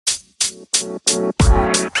Hello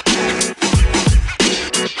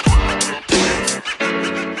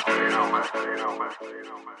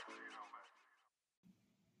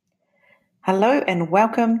and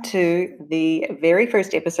welcome to the very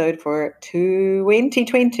first episode for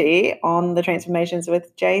 2020 on the Transformations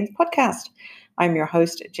with Jane podcast. I'm your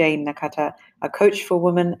host, Jane Nakata, a coach for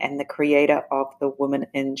women and the creator of the Women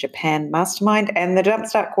in Japan Mastermind and the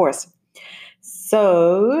Jumpstart course.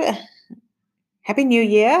 So, Happy New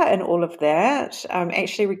Year and all of that. I'm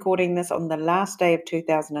actually recording this on the last day of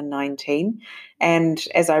 2019. And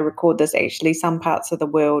as I record this, actually, some parts of the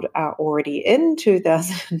world are already in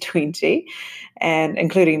 2020, and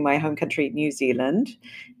including my home country, New Zealand.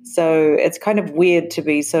 So it's kind of weird to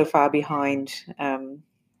be so far behind in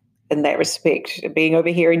that respect, being over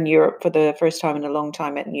here in Europe for the first time in a long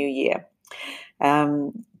time at New Year.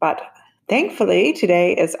 But thankfully,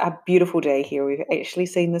 today is a beautiful day here. We've actually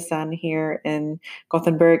seen the sun here in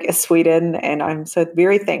Gothenburg, Sweden, and I'm so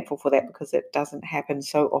very thankful for that because it doesn't happen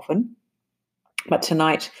so often. But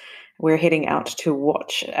tonight, we're heading out to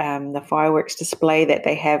watch the fireworks display that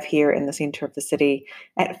they have here in the center of the city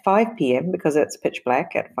at 5 p.m. because it's pitch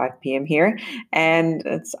black at 5 p.m. here.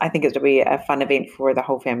 And I think it'll be a fun event for the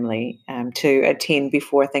whole family to attend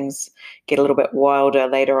before things get a little bit wilder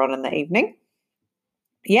later on in the evening.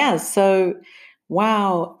 Yeah, so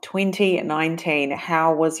wow, 2019.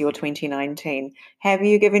 How was your 2019? Have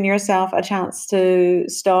you given yourself a chance to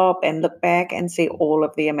stop and look back and see all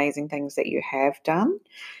of the amazing things that you have done?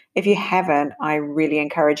 If you haven't, I really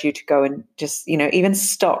encourage you to go and just, even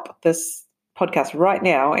stop this podcast right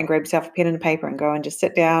now and grab yourself a pen and paper and go and just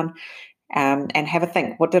sit down and have a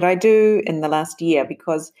think. What did I do in the last year?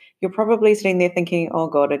 Because you're probably sitting there thinking, oh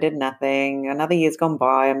God, I did nothing. Another year's gone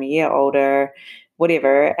by. I'm a year older,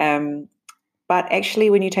 whatever. But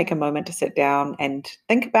actually, when you take a moment to sit down and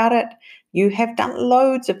think about it, you have done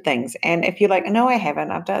loads of things. And if you're like, no, I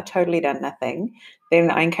haven't, I've totally done nothing,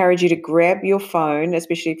 then I encourage you to grab your phone,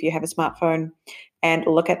 especially if you have a smartphone, and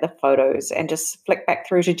look at the photos and just flick back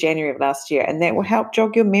through to January of last year. And that will help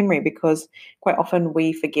jog your memory because quite often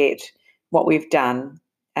we forget what we've done,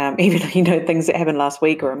 even things that happened last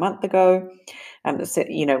week or a month ago.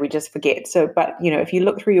 We just forget. So, but if you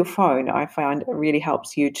look through your phone, I find it really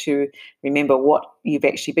helps you to remember what you've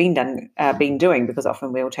actually been doing, because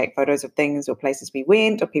often we'll take photos of things or places we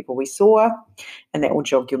went or people we saw, and that will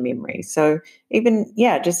jog your memory. So,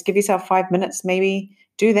 just give yourself 5 minutes, maybe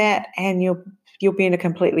do that, and you'll be in a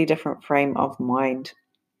completely different frame of mind,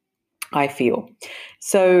 I feel.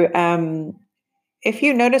 So, if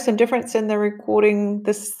you notice a difference in the recording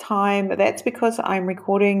this time, that's because I'm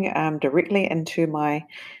recording directly into my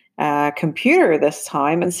computer this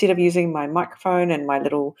time instead of using my microphone and my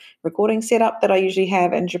little recording setup that I usually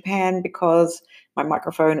have in Japan, because my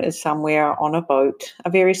microphone is somewhere on a boat,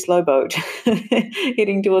 a very slow boat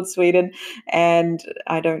heading towards Sweden, and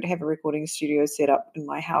I don't have a recording studio set up in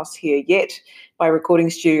my house here yet. By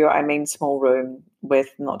recording studio, I mean small room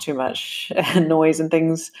with not too much noise and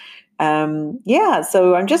things.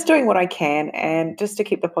 So I'm just doing what I can, and just to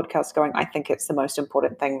keep the podcast going, I think it's the most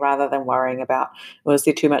important thing, rather than worrying about, was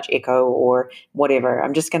there too much echo or whatever.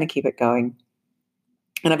 I'm just going to keep it going.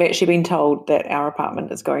 And I've actually been told that our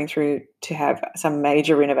apartment is going through to have some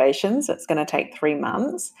major renovations. It's going to take 3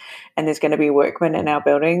 months, and there's going to be workmen in our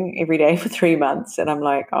building every day for 3 months. And I'm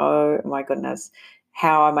like, oh my goodness,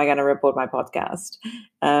 how am I going to record my podcast?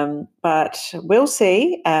 But we'll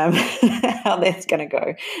see how that's going to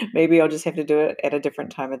go. Maybe I'll just have to do it at a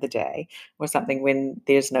different time of the day or something when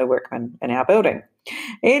there's no workmen in our building.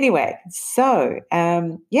 Anyway, so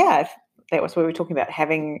that was what we were talking about,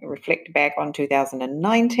 having reflect back on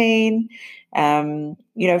 2019.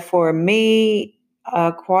 For me,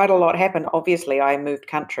 quite a lot happened. Obviously, I moved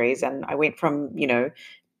countries, and I went from,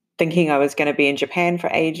 thinking I was going to be in Japan for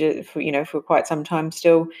ages, for quite some time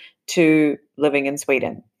still, to living in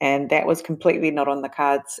Sweden. And that was completely not on the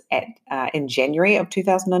cards in January of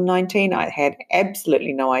 2019. I had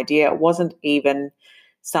absolutely no idea. It wasn't even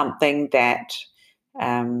something that,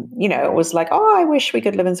 it was like, oh, I wish we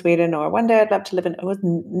could live in Sweden, or one day I'd love to live in, it was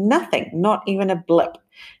nothing, not even a blip.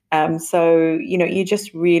 So, you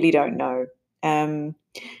just really don't know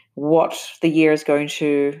what the year is going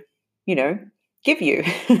to, give you,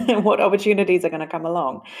 what opportunities are going to come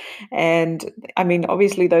along. And I mean,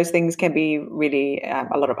 obviously those things can be really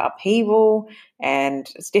a lot of upheaval, and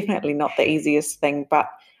it's definitely not the easiest thing, but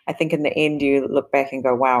I think in the end you look back and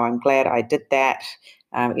go, wow, I'm glad I did that,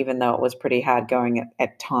 even though it was pretty hard going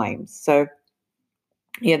at times. So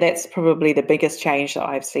yeah, that's probably the biggest change that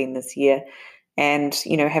I've seen this year. And,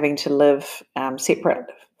 having to live separate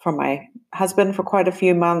from my husband for quite a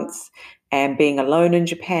few months, and being alone in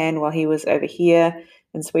Japan while he was over here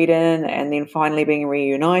in Sweden, and then finally being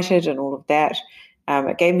reunited and all of that.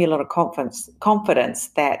 It gave me a lot of confidence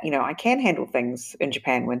that, I can handle things in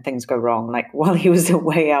Japan when things go wrong. Like while he was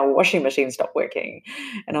away, our washing machine stopped working.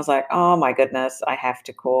 And I was like, oh my goodness, I have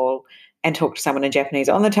to call and talk to someone in Japanese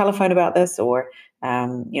on the telephone about this, or,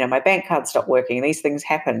 my bank card stopped working. These things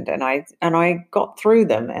happened, and I got through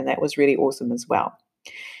them, and that was really awesome as well.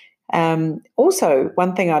 Also,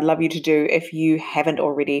 one thing I'd love you to do, if you haven't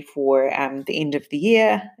already, for the end of the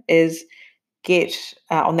year, is get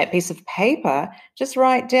on that piece of paper, just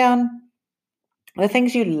write down the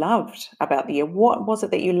things you loved about the year. What was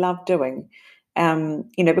it that you loved doing?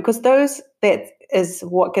 Because that is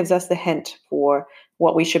what gives us the hint for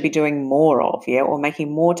what we should be doing more of, or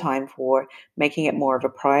making more time for, making it more of a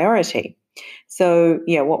priority. So,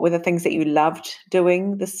 what were the things that you loved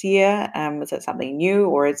doing this year? Is it something new,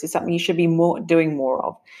 or is it something you should be doing more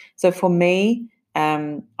of? So for me,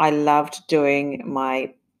 I loved doing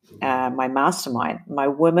my mastermind. My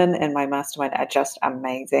women in my mastermind are just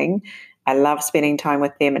amazing. I love spending time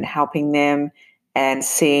with them and helping them and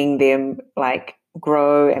seeing them like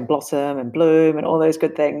grow and blossom and bloom and all those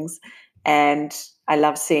good things. And I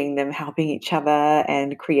love seeing them helping each other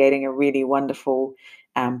and creating a really wonderful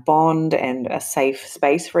bond and a safe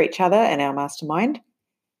space for each other in our mastermind.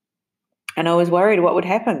 And I was worried what would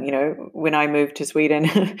happen, when I moved to Sweden.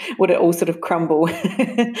 Would it all sort of crumble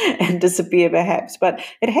and disappear perhaps? But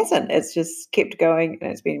it hasn't. It's just kept going,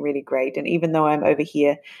 and it's been really great. And even though I'm over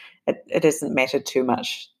here, it hasn't mattered too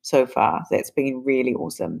much so far. That's been really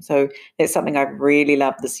awesome. So that's something I've really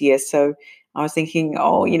loved this year. So I was thinking,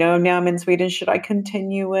 now I'm in Sweden, should I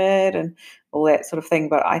continue it and all that sort of thing?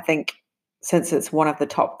 But I think since it's one of the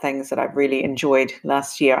top things that I've really enjoyed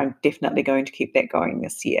last year, I'm definitely going to keep that going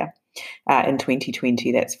this year. In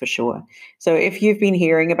 2020, that's for sure. So if you've been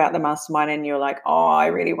hearing about the mastermind and you're like, oh, I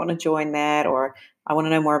really want to join that, or I want to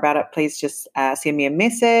know more about it, please just send me a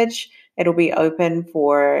message. It'll be open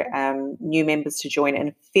for new members to join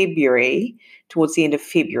in February, towards the end of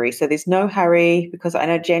February. So there's no hurry, because I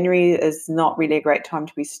know January is not really a great time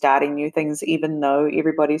to be starting new things, even though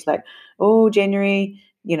everybody's like, oh, January,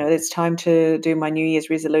 it's time to do my New Year's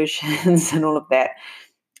resolutions and all of that.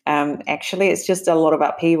 Actually, it's just a lot of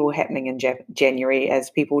upheaval happening in January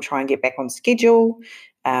as people try and get back on schedule.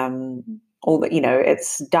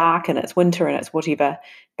 It's dark and it's winter and it's whatever.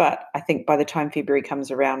 But I think by the time February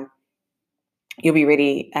comes around, you'll be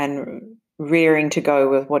ready and raring to go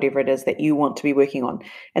with whatever it is that you want to be working on.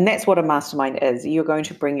 And that's what a mastermind is. You're going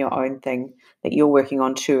to bring your own thing that you're working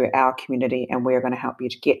on to our community, and we're going to help you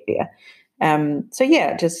to get there.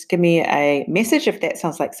 Just give me a message if that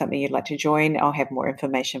sounds like something you'd like to join. I'll have more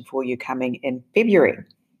information for you coming in February.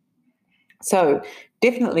 So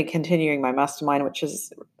definitely continuing my mastermind, which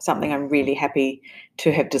is something I'm really happy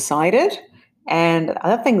to have decided. And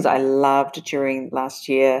other things I loved during last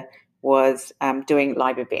year was doing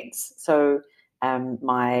live events. So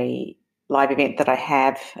my live event that I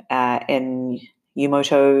have in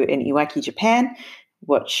Yumoto in Iwaki, Japan,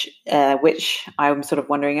 which I'm sort of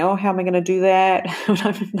wondering, how am I going to do that when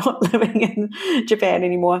I'm not living in Japan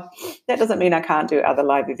anymore? That doesn't mean I can't do other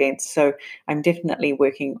live events. So I'm definitely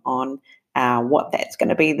working on what that's going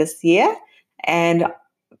to be this year. And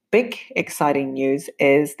big exciting news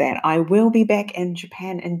is that I will be back in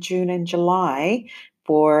Japan in June and July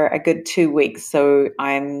for a good 2 weeks. So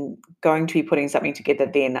I'm going to be putting something together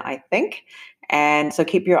then, I think. And so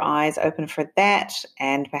keep your eyes open for that,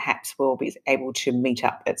 and perhaps we'll be able to meet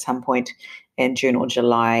up at some point in June or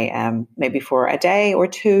July, maybe for a day or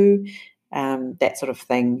two, that sort of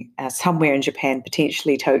thing, somewhere in Japan,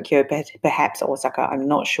 potentially Tokyo, perhaps Osaka, I'm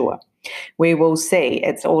not sure. We will see.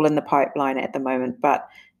 It's all in the pipeline at the moment, but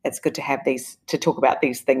it's good to have these, to talk about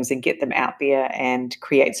these things and get them out there and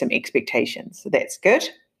create some expectations. So that's good.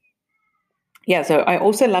 Yeah, so I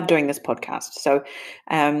also love doing this podcast. So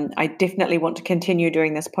I definitely want to continue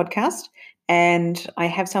doing this podcast. And I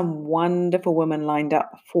have some wonderful women lined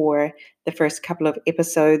up for the first couple of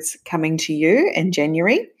episodes coming to you in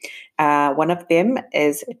January. One of them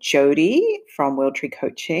is Jody from World Tree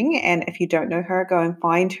Coaching. And if you don't know her, go and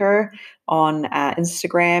find her on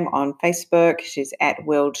Instagram, on Facebook. She's at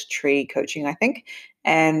World Tree Coaching, I think.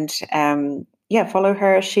 And follow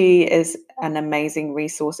her. She is an amazing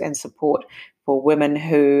resource and support for women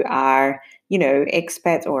who are,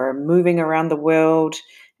 expats or moving around the world,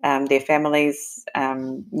 their families,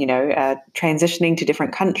 transitioning to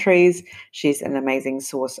different countries. She's an amazing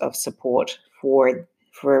source of support for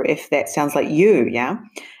if that sounds like you, yeah.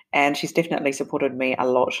 And she's definitely supported me a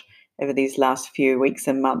lot over these last few weeks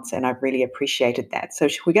and months, and I've really appreciated that. So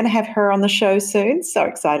we're going to have her on the show soon. So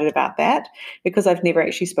excited about that because I've never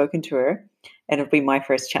actually spoken to her, and it'll be my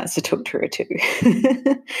first chance to talk to her too.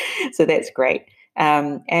 So that's great.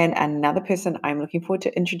 And another person I'm looking forward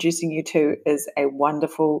to introducing you to is a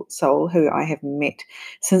wonderful soul who I have met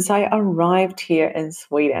since I arrived here in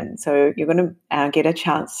Sweden. So you're going to get a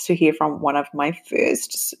chance to hear from one of my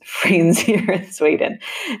first friends here in Sweden.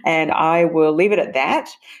 And I will leave it at that.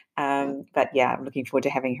 But yeah, I'm looking forward to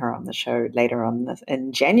having her on the show later on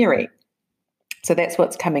in January. So that's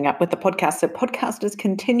what's coming up with the podcast. So podcast is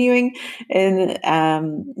continuing in,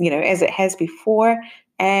 as it has before.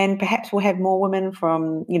 And perhaps we'll have more women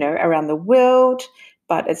from, around the world,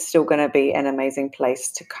 but it's still going to be an amazing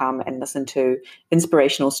place to come and listen to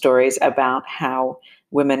inspirational stories about how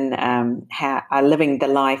women are living the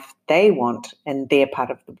life they want in their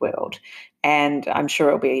part of the world. And I'm sure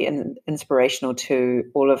it'll be inspirational to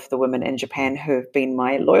all of the women in Japan who have been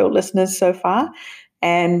my loyal listeners so far.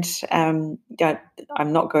 And I'm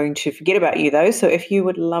not going to forget about you, though. So if you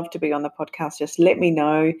would love to be on the podcast, just let me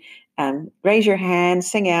know. Raise your hand,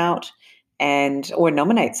 sing out, or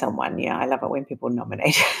nominate someone. Yeah, I love it when people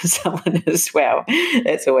nominate someone as well.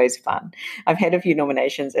 It's always fun. I've had a few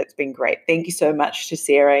nominations. It's been great. Thank you so much to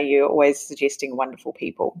Sarah. You're always suggesting wonderful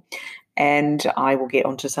people. And I will get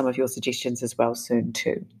onto some of your suggestions as well soon,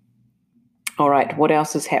 too. All right, what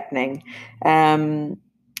else is happening?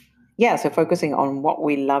 So focusing on what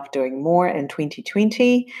we love doing more in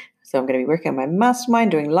 2020. So I'm going to be working on my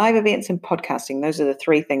mastermind, doing live events and podcasting. Those are the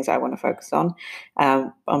three things I want to focus on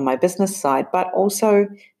my business side. But also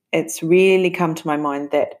it's really come to my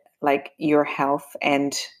mind that like your health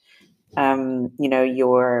and, your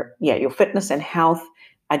fitness and health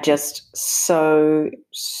are just so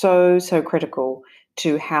critical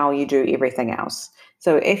to how you do everything else.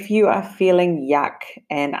 So if you are feeling yuck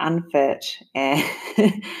and unfit and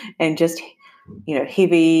and just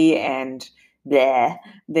heavy and there,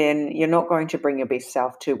 then you're not going to bring your best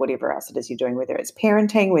self to whatever else it is you're doing, whether it's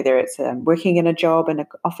parenting, whether it's working in a job in an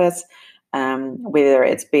office, whether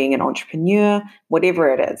it's being an entrepreneur,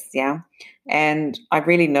 whatever it is. Yeah. And I've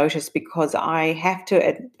really noticed because I have to,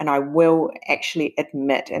 and I will actually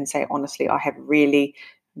admit and say honestly, I have really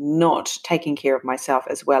not taking care of myself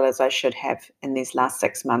as well as I should have in these last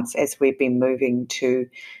 6 months as we've been moving to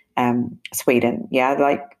Sweden.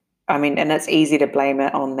 Yeah, and it's easy to blame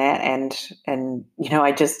it on that. And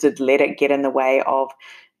I just did let it get in the way of,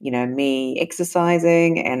 me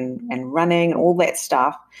exercising and running, all that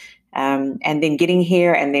stuff. And then getting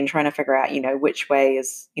here and then trying to figure out, which way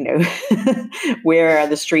is, where are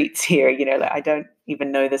the streets here? I don't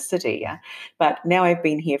even know the city. Yeah. But now I've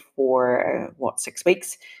been here for 6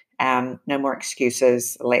 weeks. No more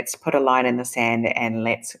excuses. Let's put a line in the sand and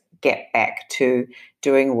let's get back to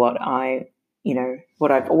doing what I've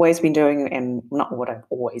always been doing, and not what I've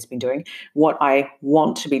always been doing, what I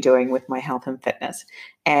want to be doing with my health and fitness.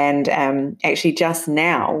 And actually just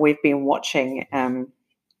now we've been watching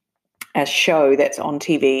a show that's on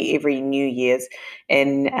TV every New Year's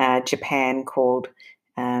in Japan called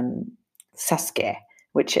Sasuke,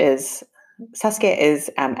 which is Sasuke is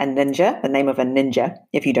a ninja, the name of a ninja,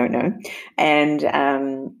 if you don't know. And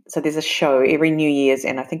so there's a show every New Year's,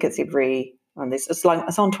 and I think it's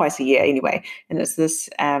it's on twice a year anyway. And it's this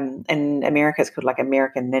in America, it's called like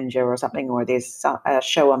American Ninja or something, or there's a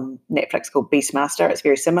show on Netflix called Beastmaster. It's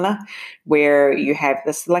very similar, where you have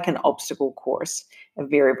this like an obstacle course, a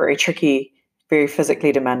very, very tricky, very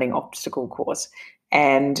physically demanding obstacle course.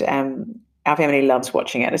 And our family loves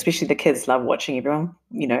watching it, especially the kids love watching everyone,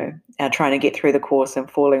 trying to get through the course and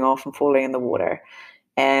falling off and falling in the water.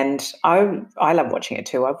 And I love watching it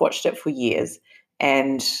too. I've watched it for years.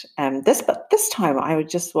 And this time I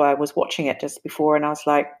was watching it just before, and I was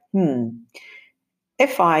like,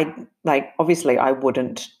 if obviously I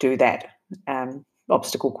wouldn't do that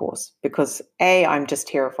obstacle course because I'm just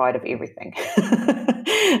terrified of everything.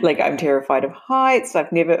 I'm terrified of heights. I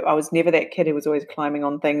was never that kid who was always climbing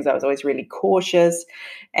on things. I was always really cautious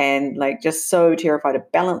and just so terrified of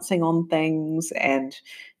balancing on things and,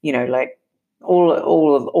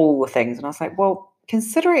 all the things. And I was like, well,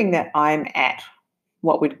 considering that I'm at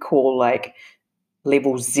what we'd call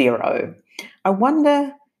level 0, I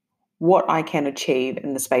wonder what I can achieve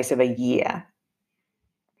in the space of a year,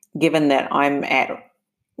 given that I'm at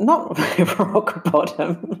not rock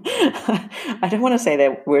bottom. I don't want to say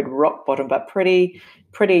that word rock bottom, but pretty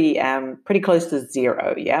close to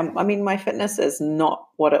 0. Yeah. I mean, my fitness is not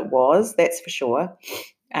what it was. That's for sure.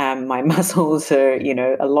 My muscles are,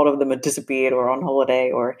 a lot of them are disappeared or on holiday,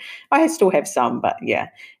 or I still have some, but yeah,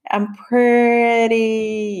 I'm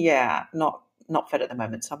pretty, not not fit at the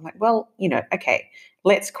moment. So I'm like, well, okay,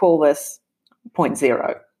 let's call this point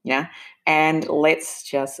zero. Yeah. And let's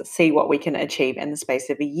just see what we can achieve in the space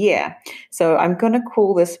of a year. So I'm going to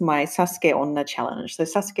call this my Sasuke Onna challenge. So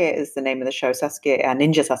Sasuke is the name of the show, Sasuke,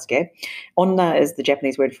 Ninja Sasuke. Onna is the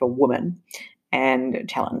Japanese word for woman, and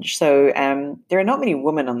challenge. So there are not many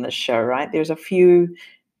women on this show, right? There's a few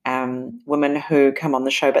women who come on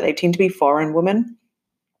the show, but they tend to be foreign women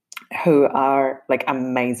who are like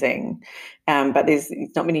amazing. But there's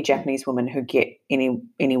not many Japanese women who get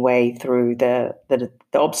any way through the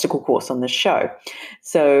obstacle course on this show.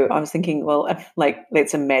 So I was thinking, well,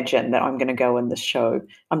 let's imagine that I'm going to go in this show.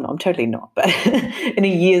 I'm totally not, but in a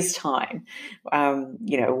year's time,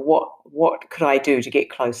 what could I do to get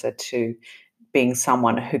closer to being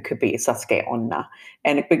someone who could be Sasuke Onna?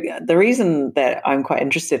 And the reason that I'm quite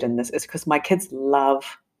interested in this is because my kids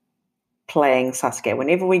love playing Sasuke.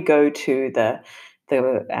 Whenever we go to the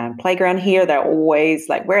playground here, they're always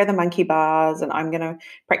like, "Where are the monkey bars?" And I'm going to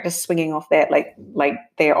practice swinging off that. Like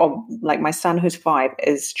they're all, like my son who's 5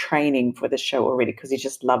 is training for the show already because he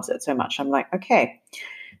just loves it so much. I'm like, okay,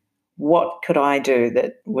 what could I do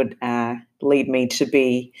that would lead me to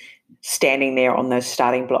be standing there on those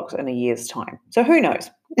starting blocks in a year's time? So who knows?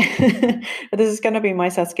 But this is going to be my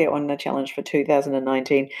Sasuke Onna challenge for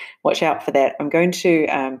 2019. Watch out for that. I'm going to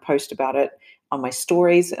post about it on my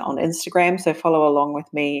stories on Instagram. So follow along with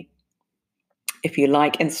me if you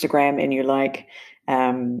like Instagram and you like,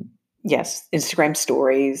 Instagram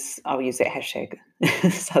stories. I'll use that hashtag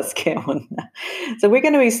Sasuke Onna. So we're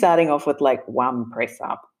going to be starting off with like one press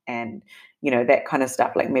up and that kind of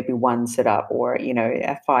stuff, like maybe one sit up or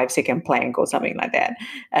a 5-second plank or something like that,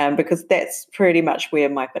 because that's pretty much where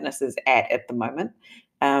my fitness is at the moment.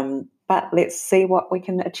 But let's see what we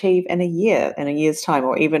can achieve in a year's time,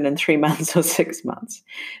 or even in 3 months or 6 months.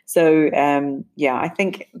 So I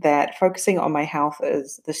think that focusing on my health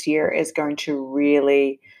this year is going to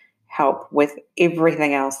really help with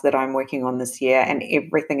everything else that I'm working on this year and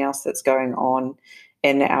everything else that's going on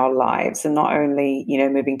in our lives. And not only,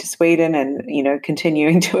 moving to Sweden and,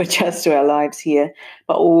 continuing to adjust to our lives here,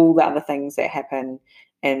 but all the other things that happen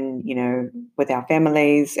and, with our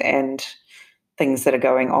families and things that are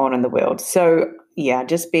going on in the world. So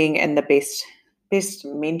just being in the best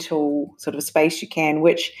mental sort of space you can,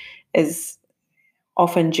 which is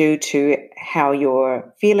often due to how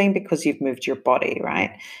you're feeling because you've moved your body,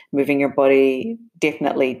 right? Moving your body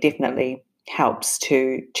definitely helps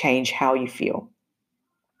to change how you feel,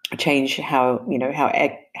 change how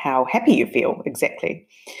happy you feel. Exactly.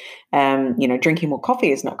 Drinking more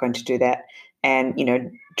coffee is not going to do that. And,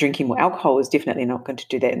 drinking more alcohol is definitely not going to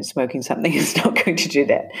do that. And smoking something is not going to do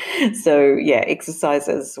that. So, exercise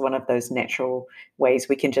is one of those natural ways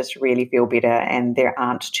we can just really feel better. And there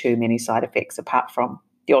aren't too many side effects apart from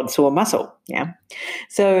the odd sore muscle. Yeah.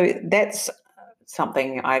 So that's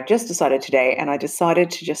something I've just decided today. And I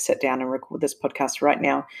decided to just sit down and record this podcast right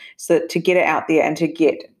now so to get it out there and to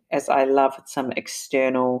get, as I love, some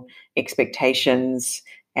external expectations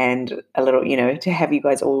and a little, to have you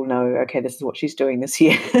guys all know, okay, this is what she's doing this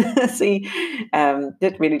year. See,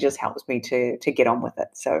 that really just helps me to get on with it.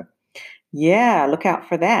 So, look out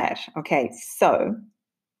for that. Okay, so,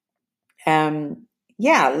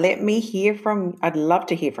 let me hear I'd love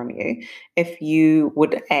to hear from you if you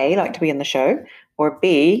would A, like to be in the show, or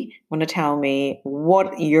B, want to tell me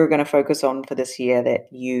what you're going to focus on for this year that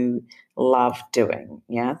you love doing.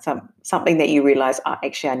 Yeah, something that you realize,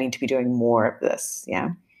 actually, I need to be doing more of this. Yeah.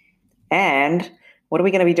 And what are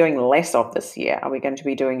we going to be doing less of this year? Are we going to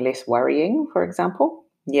be doing less worrying, for example?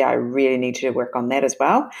 Yeah, I really need to work on that as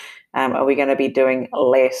well. Are we going to be doing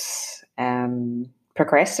less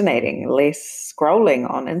procrastinating, less scrolling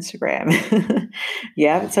on Instagram?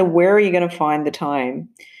 Yeah, so where are you going to find the time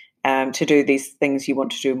to do these things you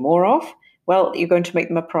want to do more of? Well, you're going to make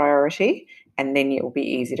them a priority, and then it will be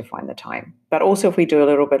easy to find the time. But also if we do a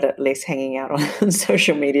little bit less hanging out on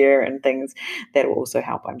social media and things, that will also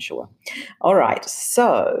help, I'm sure. All right,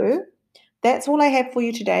 so that's all I have for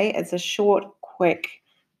you today. It's a short, quick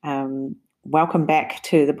welcome back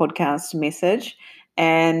to the podcast message.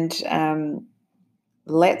 And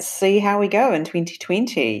let's see how we go in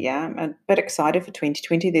 2020. Yeah, I'm a bit excited for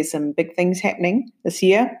 2020. There's some big things happening this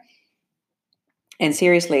year. And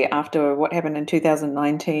seriously, after what happened in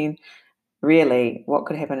 2019, really, what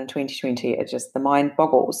could happen in 2020? It just, the mind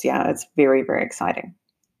boggles. Yeah, it's very, very exciting.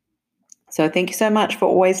 So thank you so much for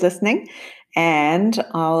always listening. And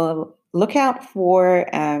I'll look out for,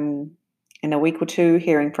 in a week or two,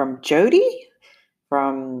 hearing from Jody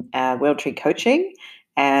from World Tree Coaching.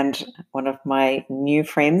 and one of my new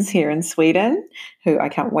friends here in Sweden, who I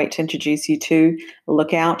can't wait to introduce you to.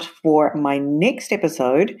 Look out for my next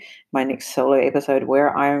episode, my next solo episode,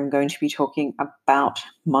 where I'm going to be talking about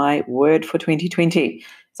my word for 2020.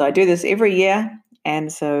 So I do this every year,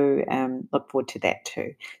 and so look forward to that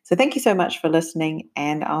too. So thank you so much for listening,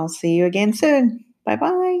 and I'll see you again soon.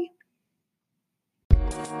 Bye-bye.